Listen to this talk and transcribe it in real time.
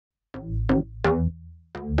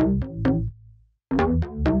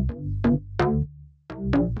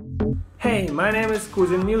Hey, my name is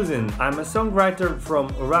Kuzinmuzin. I'm a songwriter from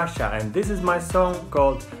Russia and this is my song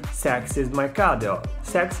called Sex is my cardio.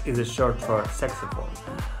 Sex is a short for saxophone.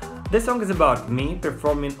 This song is about me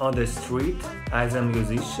performing on the street as a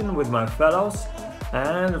musician with my fellows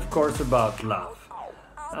and of course about love.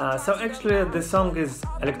 So actually the song is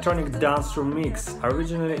electronic dance remix.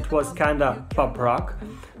 Originally it was kinda pop rock,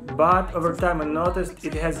 but over time I noticed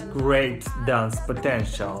it has great dance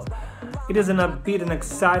potential. It is an upbeat and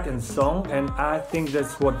exciting song and I think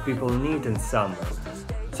that's what people need in summer.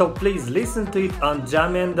 So please listen to it on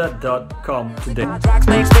jamendo.com today.